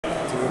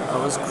I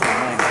was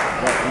crying.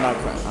 Well, not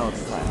crying. I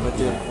wasn't crying. But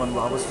dude, when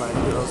Rob was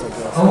fighting, dude, I was like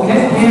this.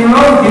 Okay, he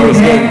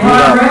was getting beat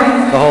up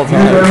the whole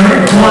time.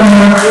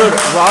 Dude,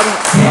 Rob's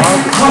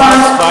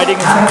fighting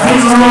is the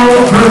best. The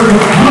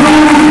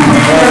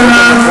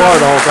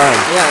whole time.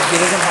 Yeah, he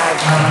doesn't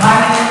have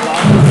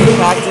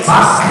practice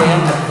to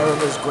stand or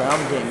his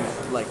ground game.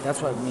 Like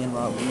that's why me and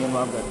Rob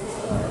got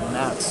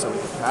mats so we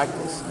could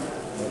practice.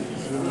 But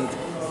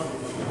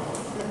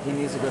he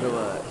needs to go to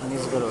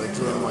a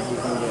gym where he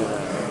can get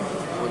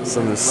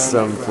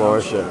some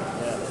floor shit.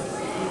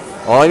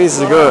 Yeah. All he needs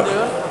to go.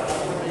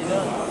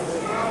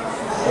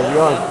 How's it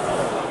going?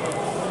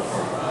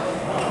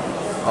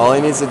 All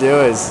he needs to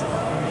do is,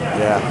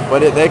 yeah. But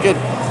they could,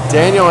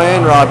 Daniel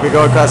and Rob could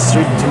go across the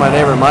street to my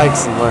neighbor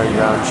Mike's and learn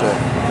ground shit.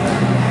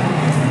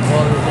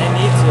 Well, they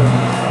need to.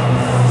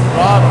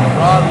 Rob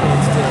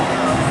needs to.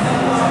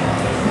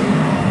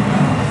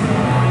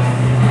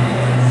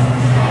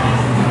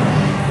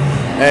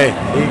 Hey,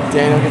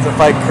 Daniel gets to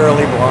fight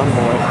curly blonde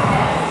boy.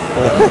 You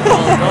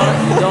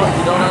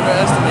don't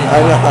underestimate him.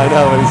 I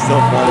know, but he's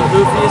still funny. The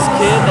goofiest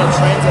kid that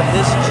trains at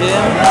this gym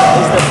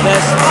is the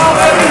best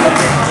fighter at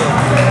this gym.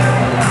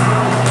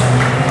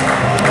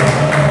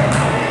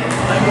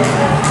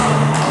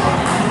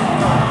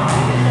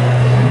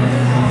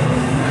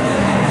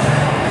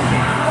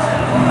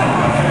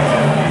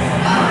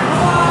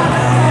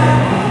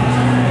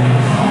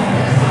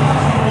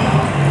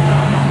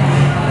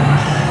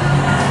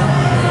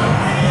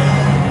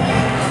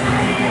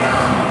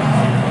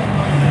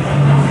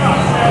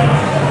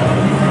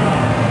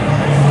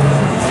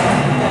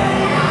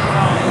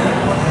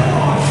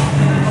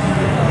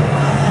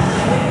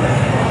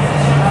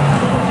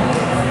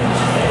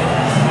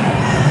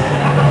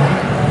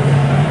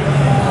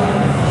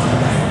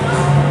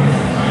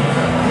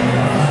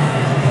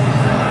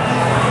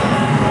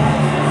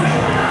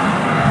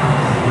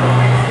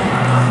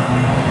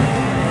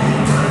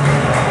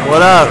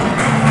 What up?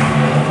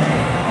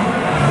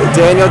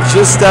 Daniel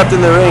just stepped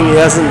in the ring. They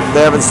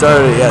haven't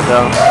started it yet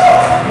though.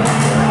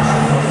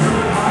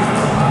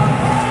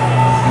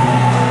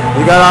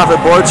 You got off at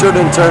Borchard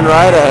and turned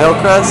right at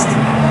Hillcrest?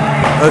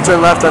 Or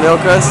turn left on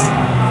Hillcrest?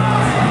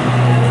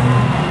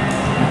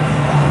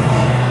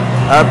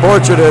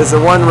 Borchard is the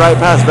one right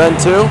past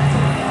Ventu.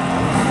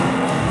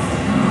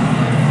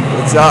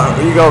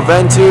 You go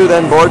Ventu,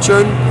 then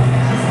Borchard.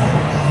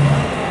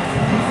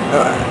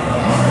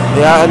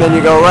 Yeah, and then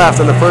you go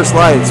left on the first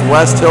light. It's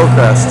West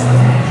Hillcrest.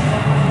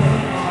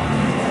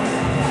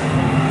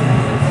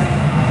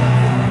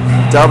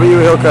 W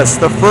Hillcrest.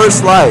 The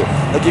first light.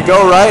 Like you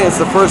go right, it's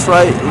the first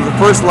right. The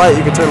first light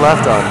you can turn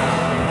left on.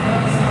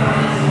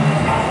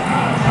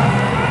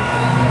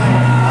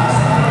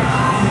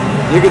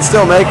 You can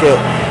still make it.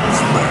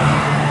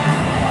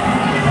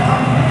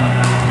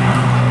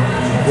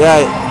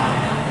 Yeah.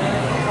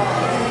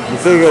 You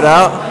figure it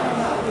out?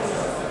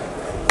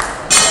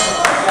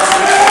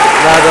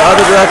 Now the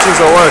other directions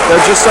will work.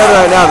 They're just started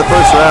right now, the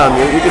first round.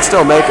 You can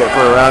still make it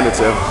for a round or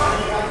two.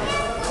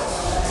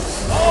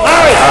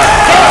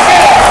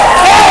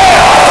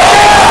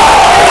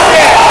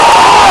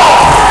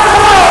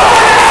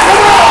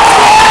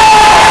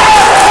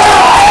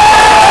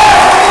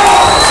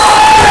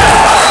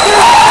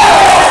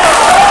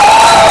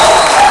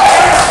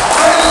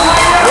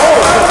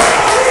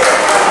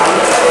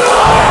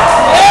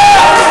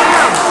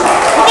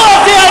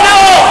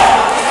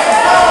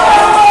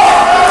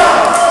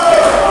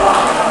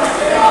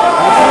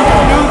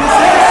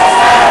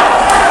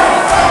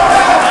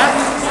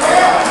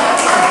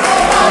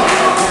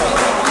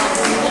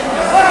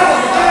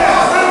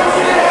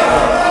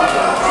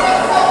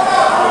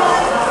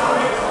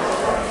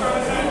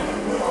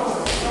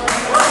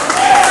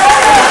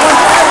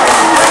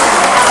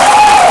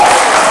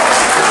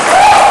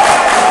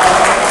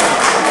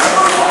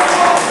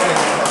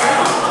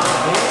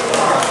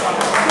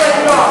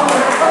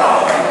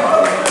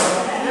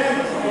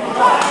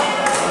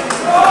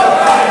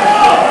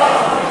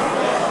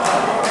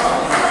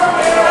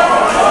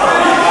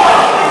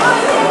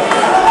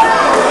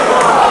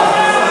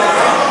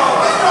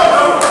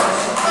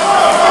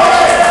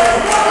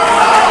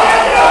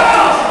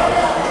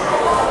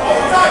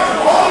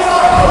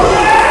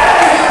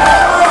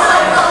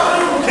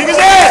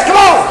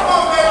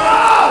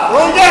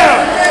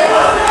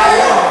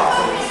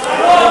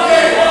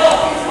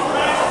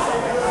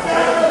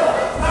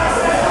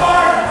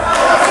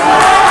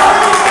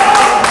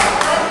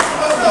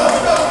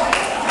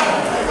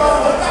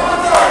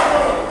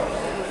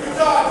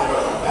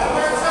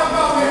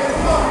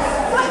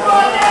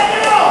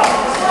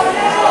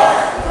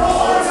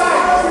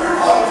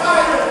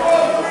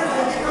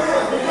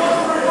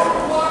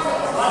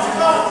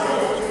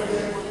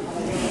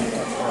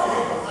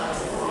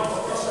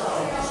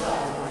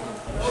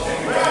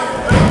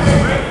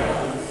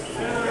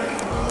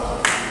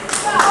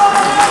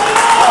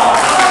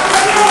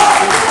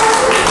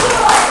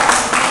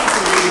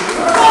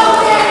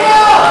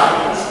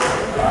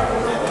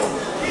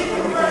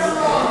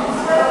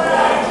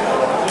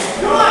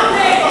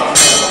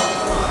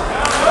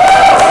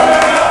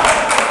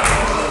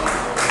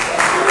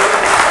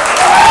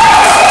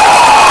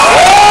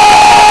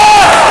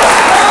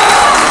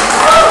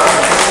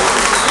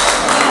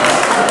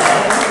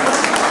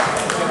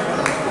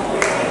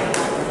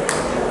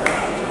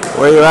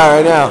 Where you at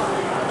right now?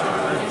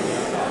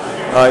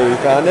 Oh, you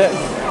found it?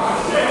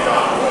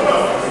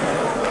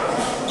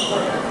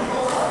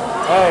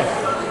 Hey.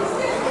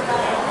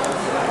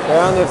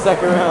 They're on their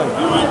second round.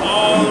 I went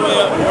all the way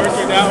up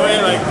Orchard that way,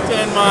 like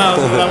 10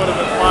 miles, so that would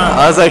have been fun.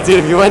 I was like, dude,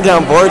 if you went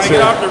down When I Borchard.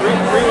 get off the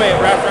freeway, it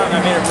wrapped around,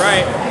 and I made it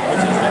right,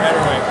 which is the header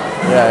right.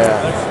 Yeah.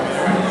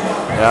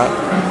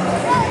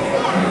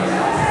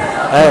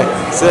 Hey,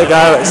 see the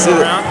guy with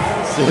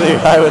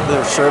the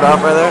shirt off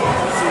right there?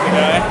 See the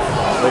guy?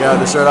 The guy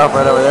with the shirt off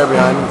right over there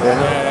behind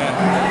Daniel.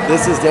 Yeah.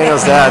 This is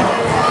Daniel's dad.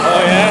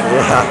 Oh yeah?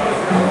 Yeah.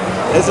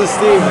 This is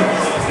Steve,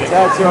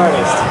 tattoo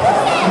artist.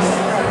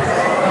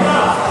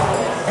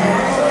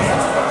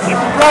 Keep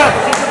your breath.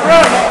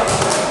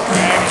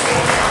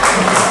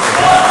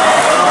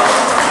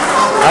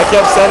 I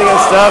kept sending him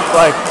stuff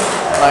like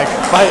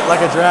fight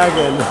like a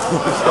dragon.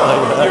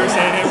 You were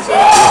saying him shit?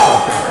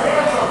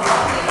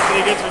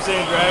 He gets for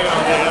saying dragon all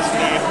day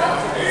yesterday.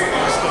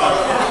 I'm just gonna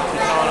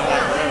keep calling him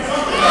that forever.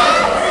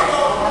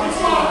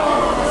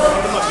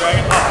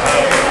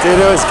 Dude,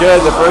 it was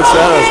good. The first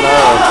round was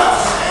gnarly.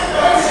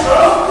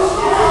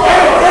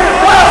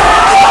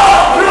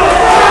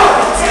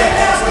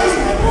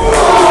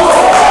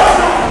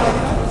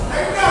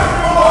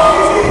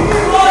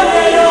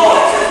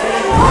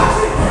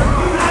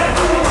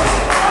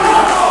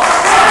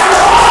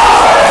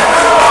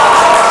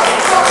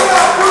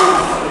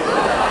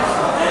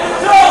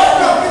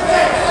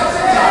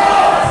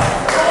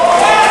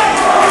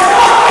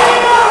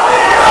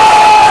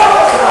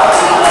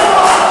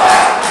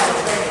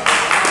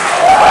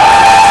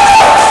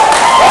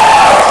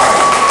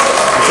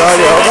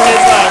 Already over?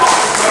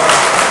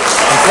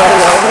 It's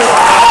already over?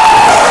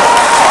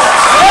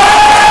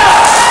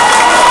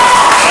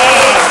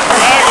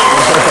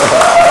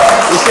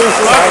 You should have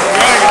seen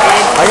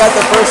I got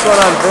the first one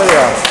on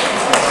video.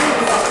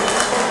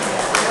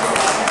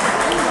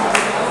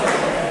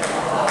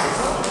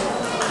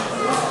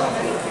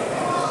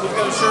 He's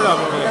got a shirt up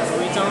over there. What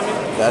are you telling me?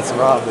 That's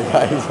Rob, the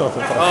guy who's on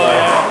the phone. Oh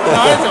yeah. No,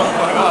 I didn't tell him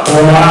fuck off.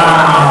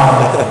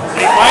 Wow. Did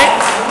he fight?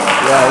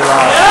 Yeah, he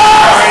lost.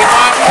 Already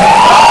fought?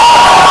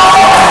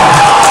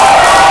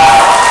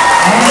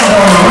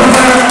 And the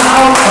winner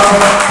out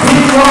of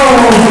Pico,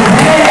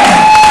 Japan.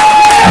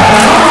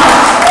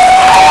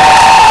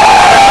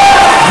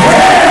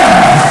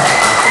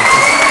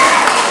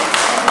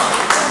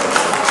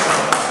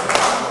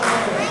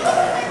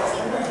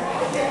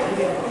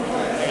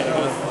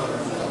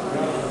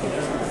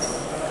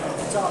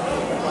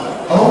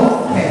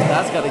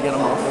 That's got to get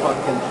him all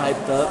fucking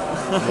hyped up.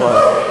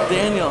 What?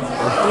 Daniel, dude,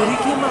 he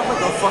came out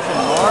like a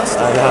fucking monster.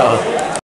 I know.